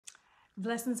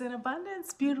Blessings in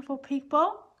abundance, beautiful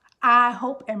people. I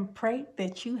hope and pray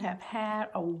that you have had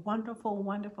a wonderful,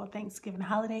 wonderful Thanksgiving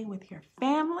holiday with your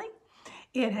family.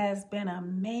 It has been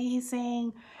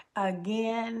amazing.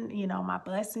 Again, my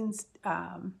blessings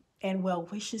and well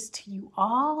wishes to you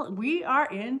all. We are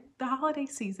in the holiday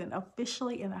season,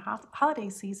 officially in the holiday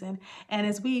season. And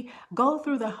as we go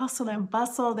through the hustle and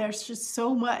bustle, there's just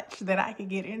so much that I could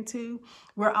get into.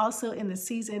 We're also in the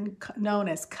season known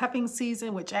as cupping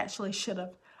season, which actually should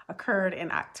have occurred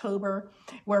in October,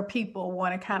 where people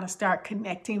want to kind of start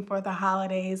connecting for the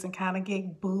holidays and kind of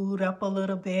get booed up a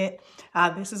little bit.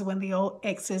 This is when the old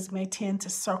exes may tend to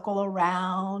circle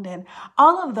around and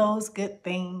all of those good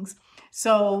things.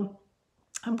 So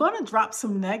I'm going to drop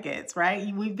some nuggets,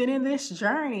 right? We've been in this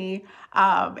journey,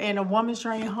 in A Woman's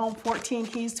Journey Home, 14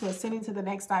 Keys to Ascending to the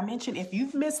Next Dimension. If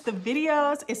you've missed the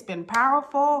videos, it's been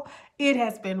powerful. It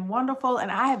has been wonderful.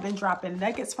 And I have been dropping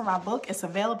nuggets from my book. It's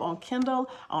available on Kindle,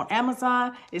 on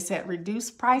Amazon. It's at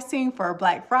reduced pricing for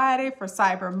Black Friday, for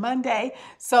Cyber Monday.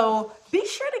 So be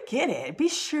sure to get it. Be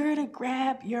sure to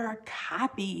grab your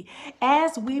copy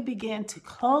as we begin to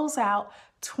close out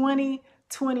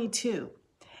 2022.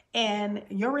 And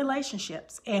your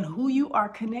relationships and who you are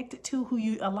connected to, who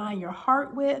you align your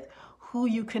heart with, who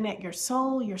you connect your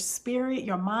soul, your spirit,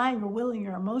 your mind, your will, and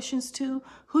your emotions to,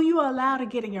 who you allow to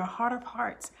get in your heart of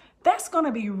hearts. That's going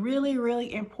to be really,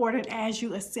 really important as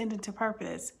you ascend into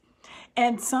purpose.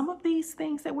 And some of these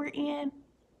things that we're in,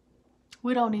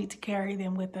 we don't need to carry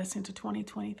them with us into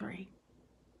 2023.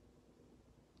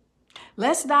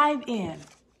 Let's dive in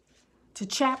to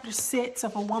chapter 6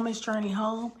 of A Woman's Journey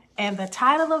Home. And the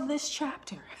title of this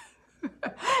chapter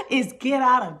is Get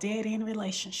Out of Dead End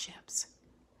Relationships.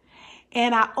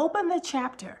 And I open the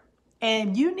chapter,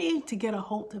 and you need to get a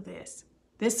hold of this.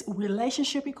 This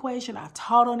relationship equation, I've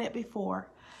taught on it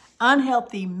before.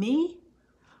 Unhealthy me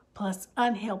plus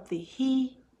unhealthy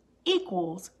he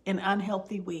equals an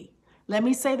unhealthy we. Let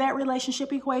me say that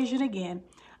relationship equation again.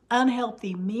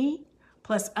 Unhealthy me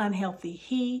plus unhealthy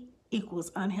he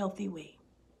equals unhealthy we.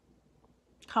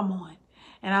 Come on.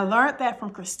 And I learned that from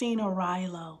Christine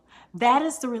Arylo. That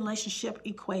is the relationship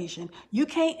equation. You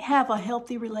can't have a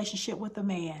healthy relationship with a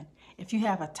man if you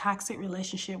have a toxic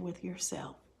relationship with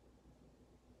yourself.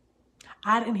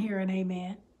 I didn't hear an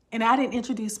amen. And I didn't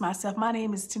introduce myself. My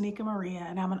name is Tanika Maria,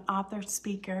 and I'm an author,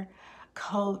 speaker,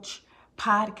 coach,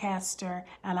 podcaster,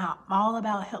 and I'm all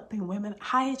about helping women,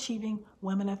 high-achieving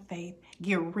women of faith,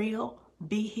 get real,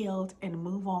 be healed, and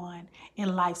move on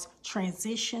in life's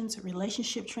transitions,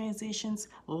 relationship transitions,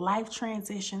 life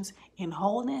transitions, in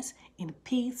wholeness, in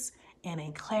peace, and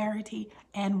in clarity,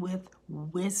 and with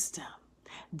wisdom.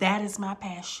 That is my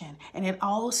passion. And it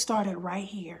all started right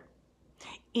here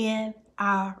in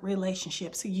our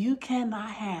relationships. You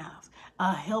cannot have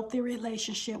a healthy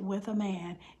relationship with a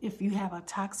man if you have a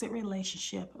toxic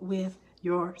relationship with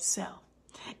yourself.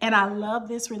 And I love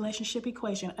this relationship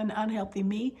equation. An unhealthy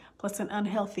me plus an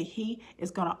unhealthy he is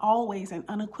going to always and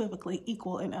unequivocally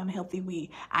equal an unhealthy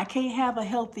we. I can't have a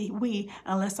healthy we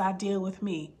unless I deal with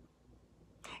me.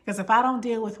 Because if I don't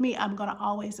deal with me, I'm going to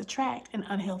always attract an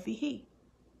unhealthy he.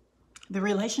 The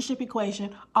relationship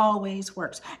equation always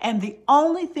works. And the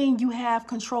only thing you have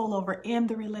control over in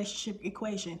the relationship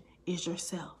equation is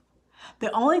yourself.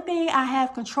 The only thing I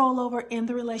have control over in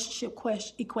the relationship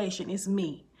equation is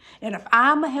me. And if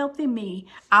I'm a healthy me,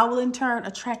 I will in turn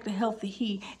attract a healthy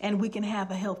he, and we can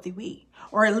have a healthy we.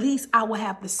 Or at least I will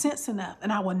have the sense enough,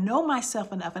 and I will know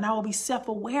myself enough, and I will be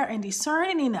self-aware and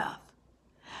discerning enough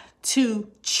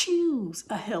to choose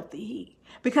a healthy he.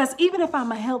 Because even if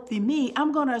I'm a healthy me,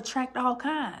 I'm going to attract all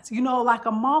kinds. Like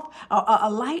a moth, a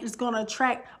light is going to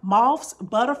attract moths,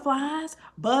 butterflies,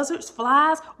 buzzards,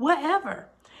 flies, whatever.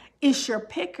 It's your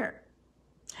picker.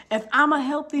 If I'm a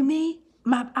healthy me,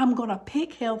 I'm going to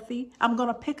pick healthy. I'm going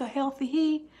to pick a healthy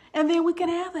he, and then we can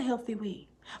have a healthy we.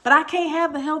 But I can't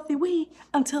have a healthy we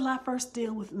until I first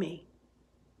deal with me,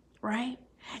 right?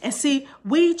 And see,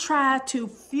 we try to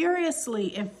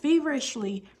furiously and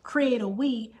feverishly create a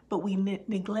we, but we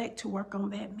neglect to work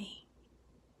on that me.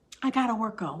 I got to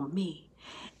work on me.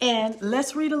 And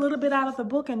let's read a little bit out of the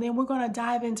book, and then we're going to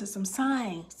dive into some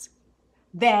signs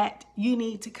that you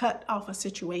need to cut off a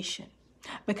situation.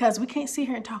 Because we can't sit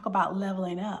here and talk about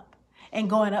leveling up and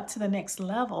going up to the next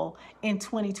level in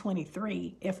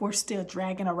 2023 if we're still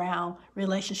dragging around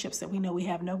relationships that we know we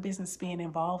have no business being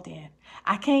involved in.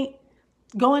 I can't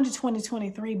go into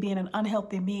 2023 being an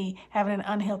unhealthy me, having an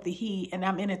unhealthy he, and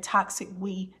I'm in a toxic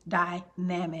we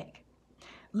dynamic.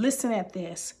 Listen at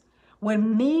this.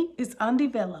 When me is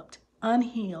undeveloped,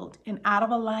 unhealed, and out of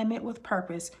alignment with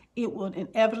purpose, it will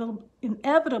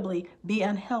inevitably be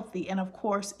unhealthy. And of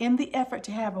course, in the effort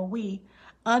to have a we,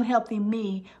 unhealthy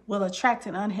me will attract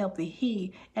an unhealthy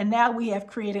he. And now we have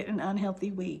created an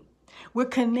unhealthy we. We're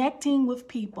connecting with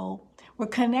people. We're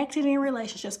connected in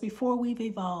relationships before we've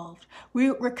evolved.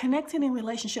 We're connected in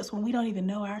relationships when we don't even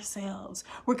know ourselves.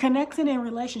 We're connected in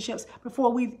relationships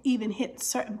before we've even hit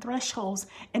certain thresholds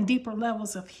and deeper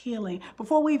levels of healing,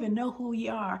 before we even know who we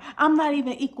are. I'm not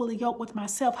even equally yoked with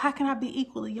myself. How can I be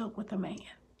equally yoked with a man?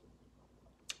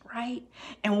 Right?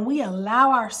 And when we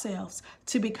allow ourselves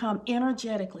to become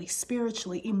energetically,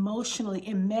 spiritually, emotionally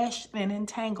enmeshed and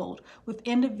entangled with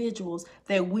individuals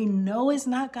that we know is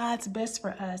not God's best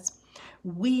for us,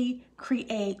 we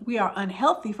are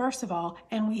unhealthy, first of all,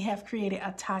 and we have created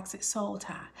a toxic soul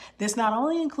tie. This not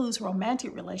only includes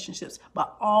romantic relationships,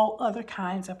 but all other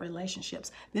kinds of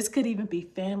relationships. This could even be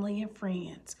family and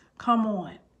friends. Come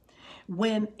on.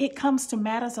 When it comes to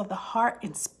matters of the heart,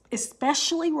 and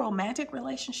especially romantic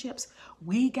relationships,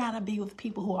 we gotta be with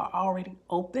people who are already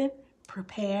open,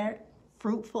 prepared,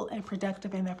 fruitful, and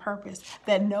productive in their purpose,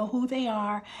 that know who they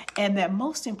are, and that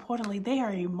most importantly, they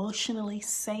are emotionally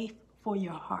safe for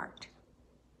your heart.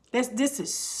 This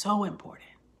is so important.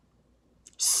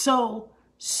 So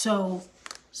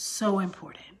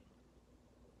important.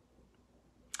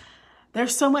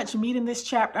 There's so much meat in this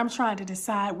chapter. I'm trying to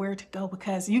decide where to go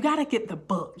because you got to get the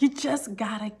book. You just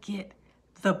got to get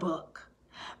the book.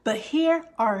 But here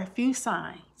are a few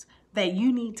signs that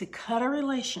you need to cut a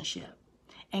relationship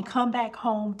and come back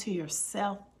home to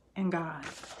yourself and God.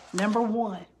 Number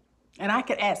one, and I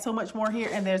could add so much more here,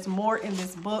 and there's more in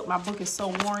this book. My book is so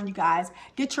worn, you guys.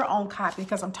 Get your own copy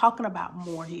because I'm talking about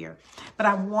more here. But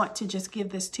I want to just give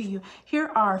this to you. Here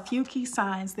are a few key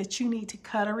signs that you need to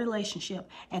cut a relationship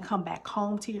and come back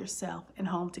home to yourself and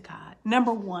home to God.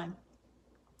 Number one,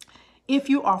 if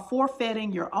you are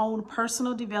forfeiting your own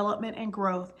personal development and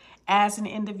growth as an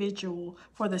individual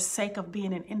for the sake of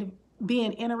being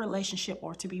in a relationship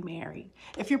or to be married.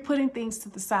 If you're putting things to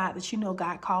the side that you know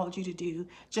God called you to do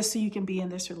just so you can be in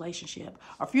this relationship,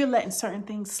 or if you're letting certain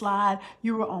things slide,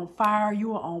 you were on fire, you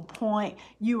were on point,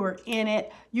 you were in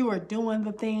it, you were doing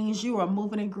the things, you were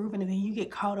moving and grooving, and then you get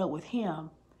caught up with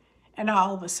him. And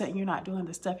all of a sudden, you're not doing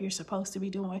the stuff you're supposed to be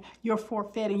doing. You're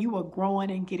forfeiting. You were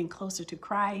growing and getting closer to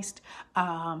Christ.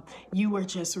 You were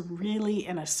just really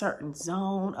in a certain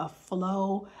zone of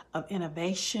flow, of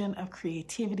innovation, of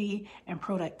creativity and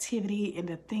productivity, and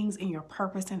the things in your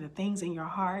purpose and the things in your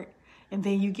heart. And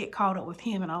then you get caught up with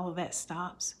him and all of that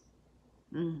stops.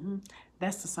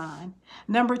 That's the sign.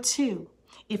 Number two,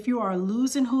 if you are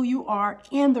losing who you are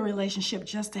in the relationship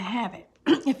just to have it,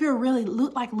 if you're really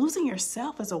like losing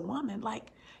yourself as a woman,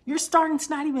 like you're starting to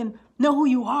not even know who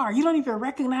you are. You don't even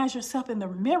recognize yourself in the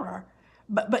mirror,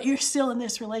 but you're still in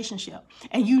this relationship.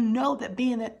 And you know that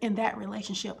being in that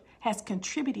relationship has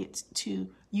contributed to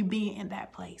you being in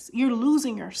that place. You're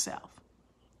losing yourself.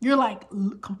 You're like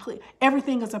complete.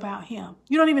 Everything is about him.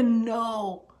 You don't even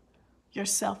know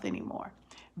yourself anymore.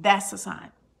 That's a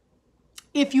sign.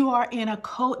 If you are in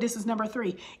this is number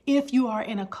three. If you are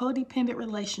in a codependent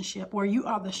relationship where you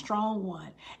are the strong one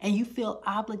and you feel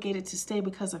obligated to stay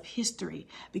because of history,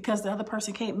 because the other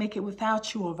person can't make it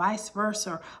without you, or vice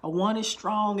versa, or one is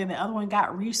strong and the other one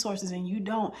got resources and you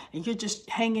don't, and you're just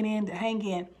hanging in to hang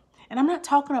in. And I'm not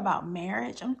talking about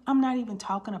marriage. I'm not even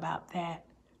talking about that.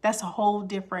 That's a whole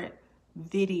different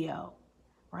video,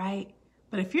 right?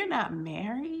 But if you're not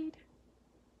married,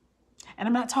 and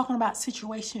I'm not talking about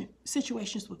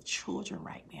situations with children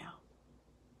right now,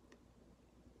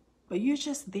 but you're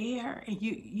just there, and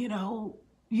you're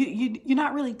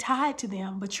not really tied to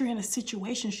them, but you're in a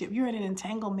situationship, you're in an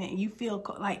entanglement, and you feel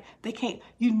like they can't.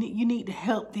 You need to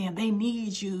help them. They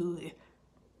need you,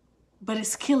 but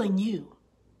it's killing you,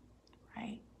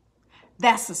 right?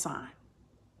 That's a sign.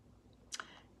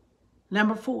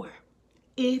 Number four,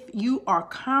 if you are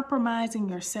compromising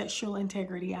your sexual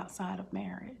integrity outside of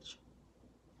marriage.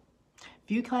 If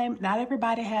you claim, not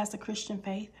everybody has a Christian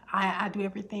faith. I do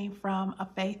everything from a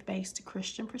faith-based to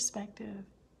Christian perspective.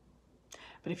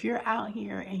 But if you're out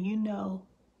here and you know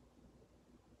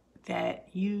that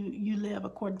you live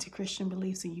according to Christian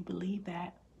beliefs and you believe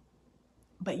that,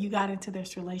 but you got into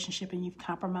this relationship and you've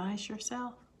compromised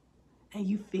yourself and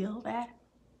you feel that,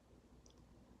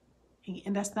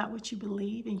 and that's not what you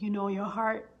believe, and you know in your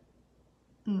heart,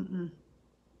 no,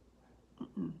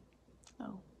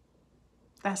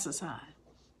 that's a sign.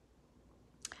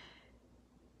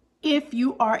 If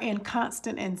you are in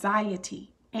constant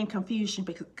anxiety and confusion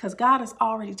because God has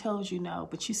already told you no,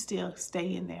 but you still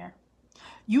stay in there.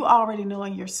 You already know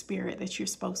in your spirit that you're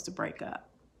supposed to break up.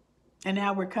 And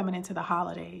now we're coming into the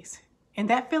holidays. And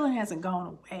that feeling hasn't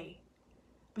gone away.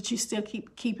 But you still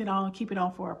keep it on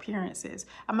for appearances.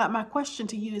 My question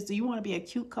to you is, do you want to be a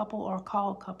cute couple or a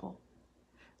called couple?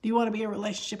 Do you want to be a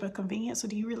relationship of convenience, or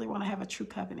do you really want to have a true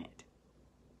covenant?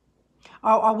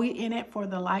 Are we in it for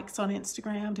the likes on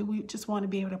Instagram? Do we just want to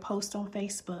be able to post on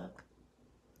Facebook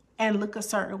and look a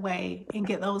certain way and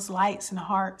get those likes and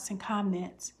hearts and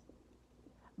comments?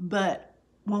 But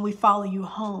when we follow you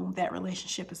home, that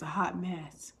relationship is a hot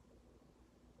mess.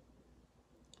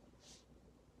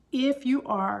 If you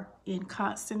are in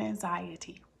constant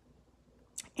anxiety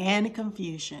and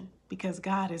confusion, because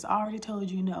God has already told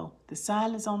you no, the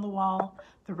sign is on the wall,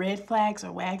 the red flags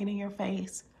are wagging in your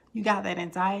face, you got that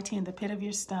anxiety in the pit of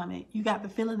your stomach, you got the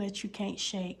feeling that you can't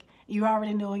shake, you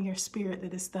already know in your spirit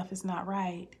that this stuff is not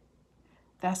right,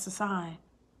 that's the sign.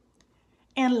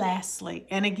 And lastly,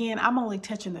 and again, I'm only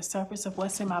touching the surface of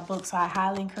what's in my book, so I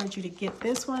highly encourage you to get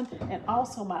this one and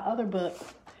also my other book,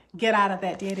 Get Out of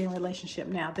That Dead-End Relationship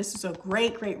Now. This is a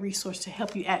great, great resource to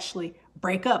help you actually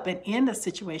break up and end a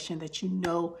situation that you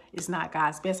know is not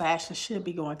God's best. I actually should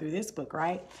be going through this book,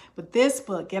 right? But this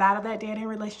book, Get Out of That Dead-End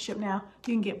Relationship Now,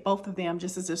 you can get both of them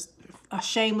just as a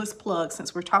shameless plug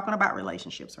since we're talking about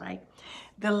relationships, right?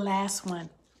 The last one,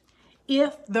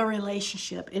 if the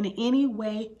relationship in any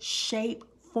way, shape,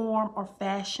 form, or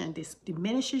fashion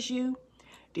diminishes you,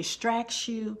 distracts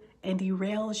you, and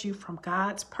derails you from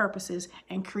God's purposes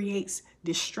and creates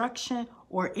destruction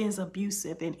or is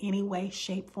abusive in any way,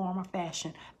 shape, form, or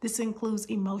fashion. This includes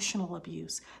emotional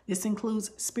abuse. This includes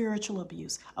spiritual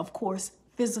abuse. Of course,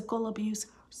 physical abuse,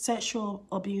 sexual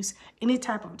abuse, any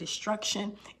type of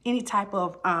destruction, any type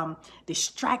of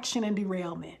distraction and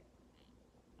derailment.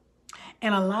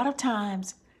 And a lot of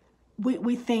times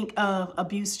we think of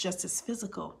abuse just as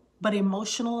physical, but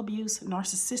emotional abuse,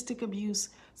 narcissistic abuse,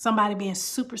 somebody being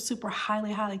super, super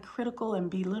highly critical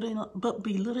and belittling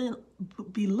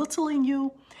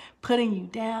you, putting you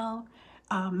down,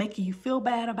 making you feel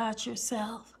bad about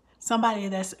yourself, somebody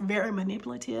that's very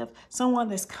manipulative, someone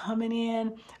that's coming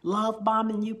in, love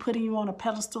bombing you, putting you on a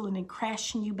pedestal and then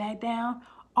crashing you back down.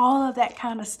 All of that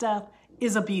kind of stuff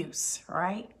is abuse,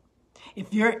 right?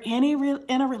 If you're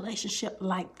in a relationship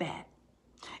like that,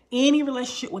 any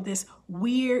relationship with this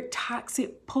weird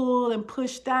toxic pull and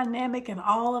push dynamic and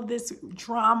all of this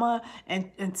drama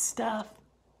and stuff,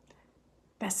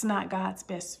 that's not God's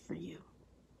best for you,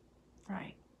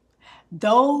 right?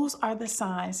 Those are the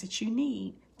signs that you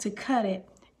need to cut it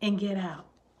and get out.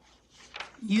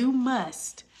 You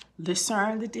must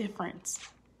discern the difference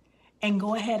and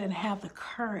go ahead and have the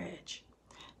courage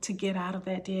to get out of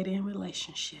that dead-end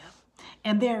relationship.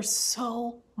 And there's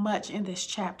so much in this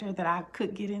chapter that I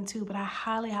could get into, but I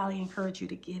highly encourage you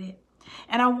to get it.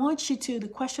 And I want you to, the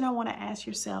question I want to ask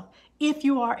yourself, if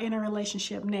you are in a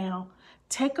relationship now,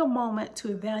 take a moment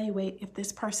to evaluate if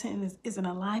this person is in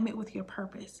alignment with your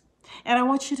purpose. And I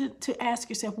want you to ask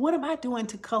yourself, what am I doing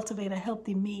to cultivate a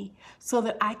healthy me so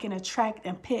that I can attract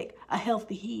and pick a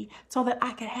healthy he, so that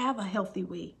I can have a healthy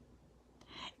we?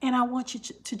 And I want you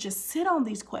to just sit on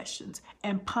these questions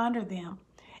and ponder them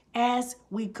as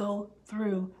we go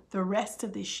through the rest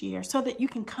of this year so that you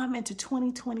can come into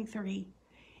 2023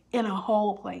 in a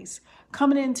whole place.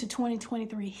 Coming into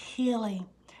 2023 healing,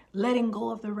 letting go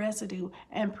of the residue,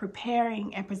 and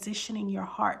preparing and positioning your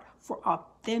heart for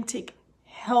authentic,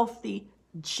 healthy,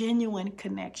 genuine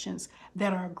connections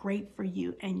that are great for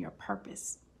you and your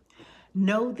purpose.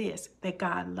 Know this, that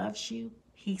God loves you.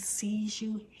 He sees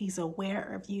you. He's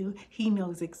aware of you. He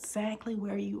knows exactly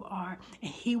where you are, and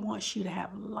he wants you to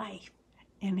have life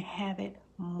and have it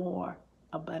more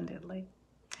abundantly.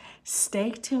 Stay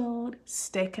tuned,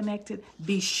 stay connected.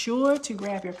 Be sure to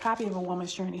grab your copy of A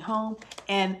Woman's Journey Home,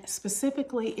 and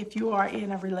specifically if you are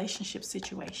in a relationship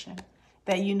situation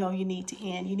that you know you need to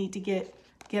end, you need to get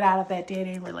out of that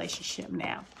dead-end relationship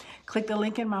now. Click the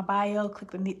link in my bio,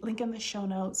 click the link in the show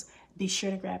notes. Be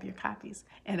sure to grab your copies,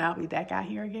 and I'll be back out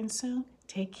here again soon.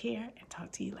 Take care and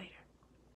talk to you later.